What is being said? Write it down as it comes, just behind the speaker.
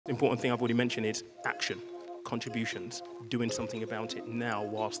The important thing I've already mentioned is action, contributions, doing something about it now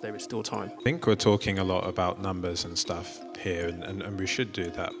whilst there is still time. I think we're talking a lot about numbers and stuff here, and we should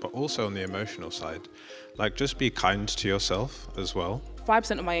do that, but also on the emotional side, like just be kind to yourself as well.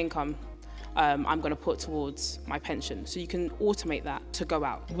 5% of my income I'm going to put towards my pension, so you can automate that to go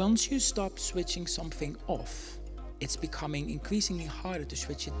out. Once you stop switching something off, it's becoming increasingly harder to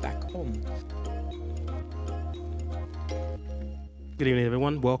switch it back on. Good evening,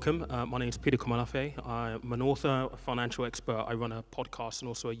 everyone. Welcome. My name is Peter Komolafe. I'm an author, a financial expert. I run a podcast and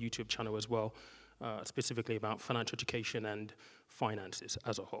also a YouTube channel as well, specifically about financial education and finances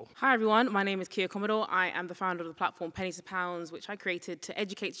as a whole. Hi, everyone. My name is Commodore. I am the founder of the platform Pennies to Pounds, which I created to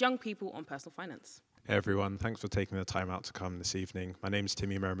educate young people on personal finance. Hey everyone, thanks for taking the time out to come this evening. My name is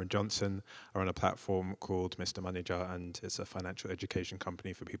Timi, Merrimen-Johnson. I run a platform called Mr. MoneyJar, and it's a financial education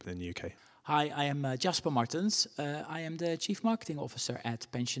company for people in the UK. Hi, I am Jasper Martens. I am the Chief Marketing Officer at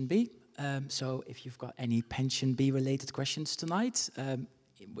PensionBee. So if you've got any PensionBee related questions tonight,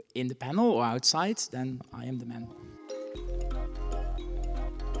 in the panel or outside, then I am the man.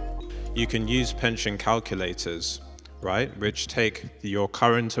 You can use pension calculators, right, which take your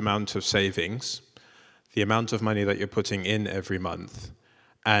current amount of savings, the amount of money that you're putting in every month,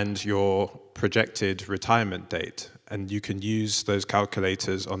 and your projected retirement date. And you can use those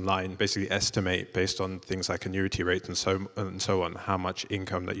calculators online, basically estimate based on things like annuity rates and so on, how much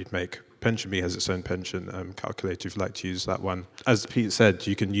income that you'd make. PensionBee has its own pension calculator if you'd like to use that one. As Pete said,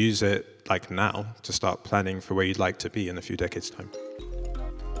 you can use it like now to start planning for where you'd like to be in a few decades' time.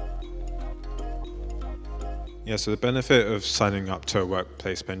 Yeah, so the benefit of signing up to a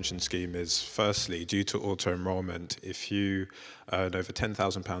workplace pension scheme is, firstly, due to auto-enrollment, if you earn over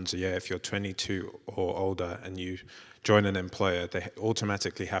 £10,000 a year, if you're 22 or older and you join an employer, they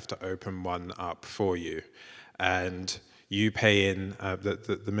automatically have to open one up for you. And you pay in,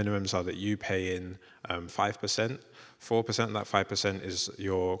 the minimums are that you pay in 5%, 4% of that 5% is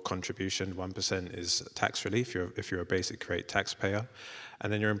your contribution, 1% is tax relief if you're a basic rate taxpayer,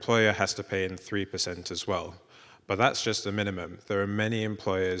 and then your employer has to pay in 3% as well. But that's just the minimum. There are many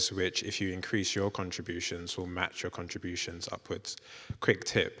employers which, if you increase your contributions, will match your contributions upwards. Quick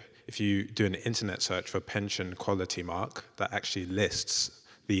tip, if you do an internet search for pension quality mark, that actually lists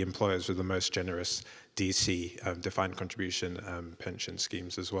the employers with the most generous DC, defined contribution pension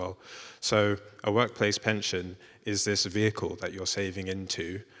schemes as well. So a workplace pension is this vehicle that you're saving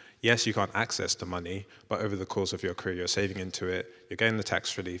into. Yes, you can't access the money, but over the course of your career, you're saving into it, you're getting the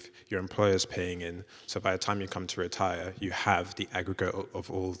tax relief, your employer's paying in, so by the time you come to retire, you have the aggregate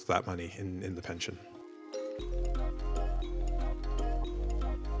of all that money in the pension.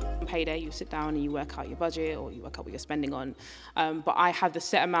 Payday, you sit down and you work out your budget or you work out what you're spending on. But I have the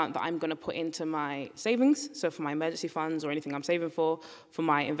set amount that I'm going to put into my savings, so for my emergency funds or anything I'm saving for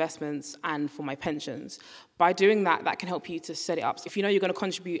my investments and for my pensions. By doing that, that can help you to set it up. So if you know you're going to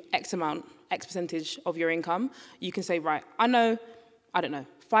contribute X percentage of your income, you can say, right, I don't know,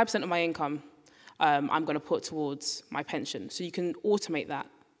 5% of my income I'm going to put towards my pension. So you can automate that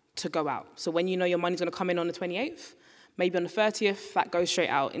to go out. So when you know your money's going to come in on the 28th, maybe on the 30th, that goes straight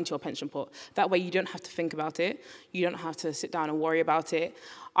out into your pension pot. That way you don't have to think about it. You don't have to sit down and worry about it.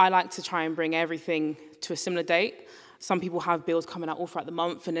 I like to try and bring everything to a similar date. Some people have bills coming out all throughout the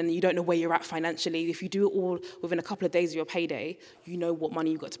month, and then you don't know where you're at financially. If you do it all within a couple of days of your payday, you know what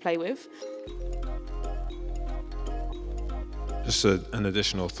money you've got to play with. Just an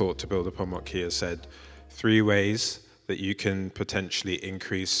additional thought to build upon what Kia said. 3 ways that you can potentially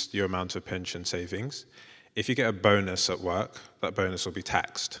increase your amount of pension savings. If you get a bonus at work, that bonus will be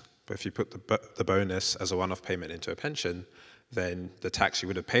taxed. But if you put the bonus as a one-off payment into a pension, then the tax you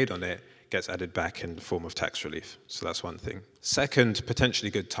would have paid on it gets added back in the form of tax relief. So that's one thing. Second,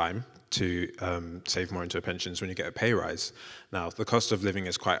 potentially good time to save more into a pension is when you get a pay rise. Now, the cost of living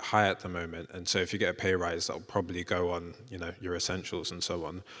is quite high at the moment, and so if you get a pay rise, that'll probably go on, your essentials and so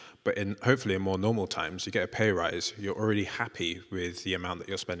on. But hopefully in more normal times, you get a pay rise, you're already happy with the amount that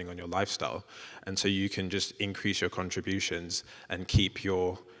you're spending on your lifestyle, and so you can just increase your contributions and keep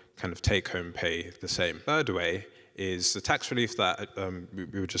your kind of take-home pay the same. Third way is the tax relief that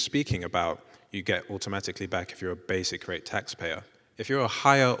we were just speaking about, you get automatically back if you're a basic rate taxpayer. If you're a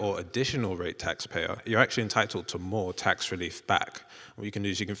higher or additional rate taxpayer, you're actually entitled to more tax relief back. What you can do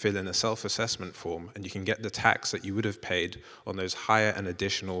is you can fill in a self-assessment form and you can get the tax that you would have paid on those higher and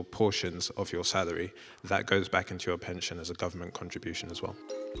additional portions of your salary. That goes back into your pension as a government contribution as well.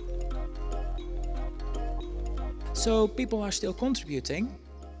 So people are still contributing,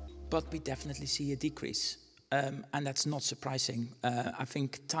 but we definitely see a decrease. and that's not surprising. I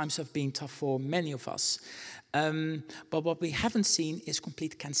think times have been tough for many of us. But what we haven't seen is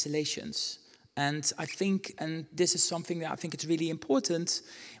complete cancellations. And I think, and this is something that I think it's really important,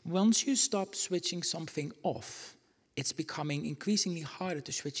 once you stop switching something off, it's becoming increasingly harder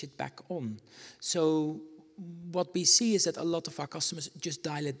to switch it back on. So what we see is that a lot of our customers just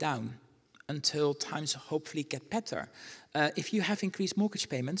dial it down until times hopefully get better. If you have increased mortgage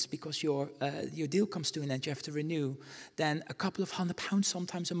payments because your deal comes to an end, you have to renew, then a couple of £100,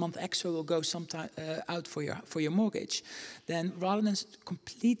 sometimes a month extra, will go out for your mortgage. Then rather than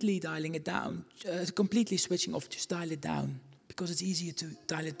completely dialing it down, completely switching off, just dial it down, because it's easier to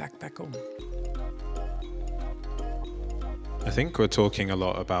dial it back on. I think we're talking a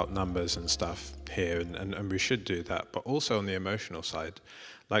lot about numbers and stuff here, and we should do that, but also on the emotional side.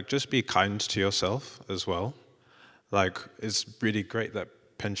 Like, just be kind to yourself as well. Like, it's really great that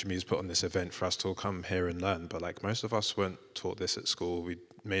PensionBee's put on this event for us to all come here and learn, but like, most of us weren't taught this at school. We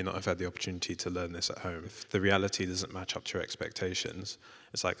may not have had the opportunity to learn this at home. If the reality doesn't match up to your expectations,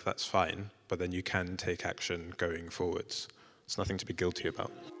 it's like, that's fine, but then you can take action going forwards. It's nothing to be guilty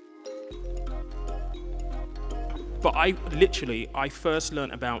about. But I first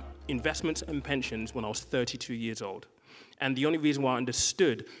learned about investments and pensions when I was 32 years old. And the only reason why I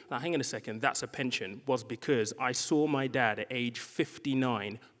understood, now hang on a second, that's a pension, was because I saw my dad at age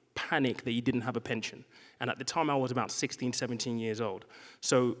 59 panic that he didn't have a pension. And at the time I was about 16, 17 years old.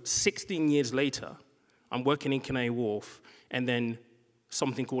 So 16 years later, I'm working in Canary Wharf, and then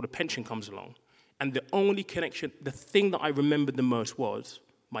something called a pension comes along. And the only connection, the thing that I remembered the most was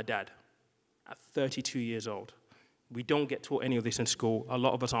my dad at 32 years old. We don't get taught any of this in school. A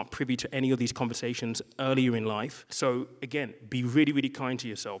lot of us aren't privy to any of these conversations earlier in life. So again, be really, really kind to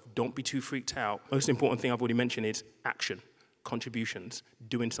yourself. Don't be too freaked out. Most important thing I've already mentioned is action, contributions,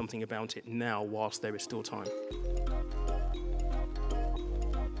 doing something about it now whilst there is still time.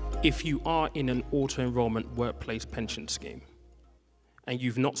 If you are in an auto-enrollment workplace pension scheme and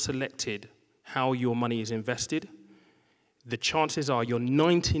you've not selected how your money is invested, the chances are you're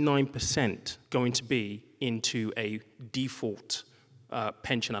 99% going to be into a default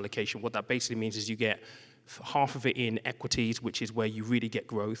pension allocation. What that basically means is you get half of it in equities, which is where you really get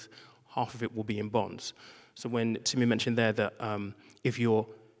growth, half of it will be in bonds. So when Timi mentioned there that if you're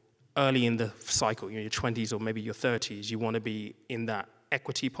early in the cycle, your 20s or maybe your 30s, you want to be in that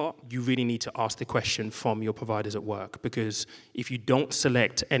equity part, you really need to ask the question from your providers at work, because if you don't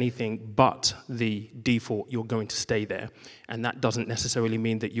select anything but the default, you're going to stay there. And that doesn't necessarily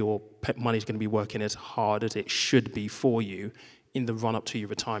mean that your money is going to be working as hard as it should be for you in the run-up to your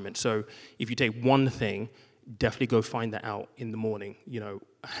retirement. So if you take one thing, definitely go find that out in the morning. You know,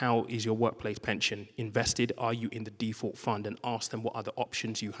 how is your workplace pension invested? Are you in the default fund? And ask them what other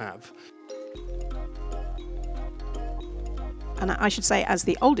options you have. And I should say, as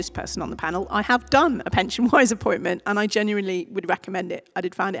the oldest person on the panel, I have done a PensionWise appointment, and I genuinely would recommend it. I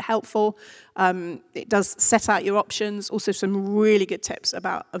did find it helpful. It does set out your options, also some really good tips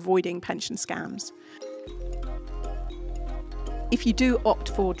about avoiding pension scams. If you do opt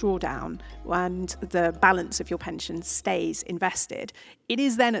for drawdown and the balance of your pension stays invested, it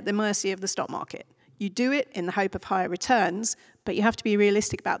is then at the mercy of the stock market. You do it in the hope of higher returns, but you have to be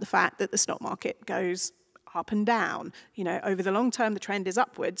realistic about the fact that the stock market goes up and down. You know, over the long term, the trend is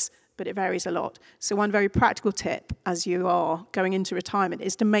upwards, but it varies a lot. So one very practical tip as you are going into retirement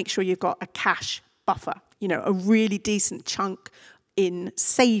is to make sure you've got a cash buffer, you know, a really decent chunk in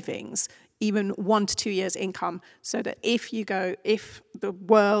savings, even 1 to 2 years income, so that if the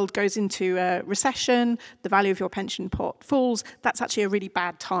world goes into a recession, the value of your pension pot falls, that's actually a really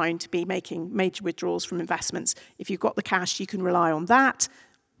bad time to be making major withdrawals from investments. If you've got the cash, you can rely on that.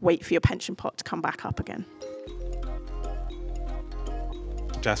 Wait for your pension pot to come back up again.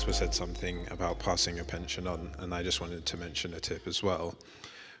 Jasper said something about passing a pension on, and I just wanted to mention a tip as well,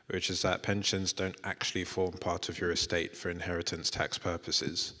 which is that pensions don't actually form part of your estate for inheritance tax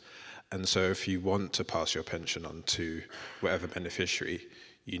purposes. And so if you want to pass your pension on to whatever beneficiary,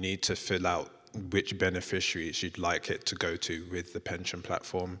 you need to fill out which beneficiaries you'd like it to go to with the pension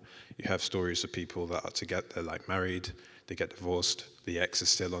platform. You have stories of people that are together, like married, they get divorced, the ex is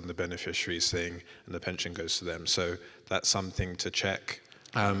still on the beneficiaries thing, and the pension goes to them. So that's something to check,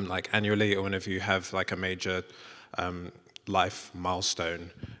 like annually, or whenever you have like a major life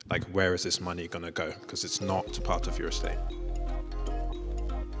milestone, like where is this money going to go? Because it's not part of your estate.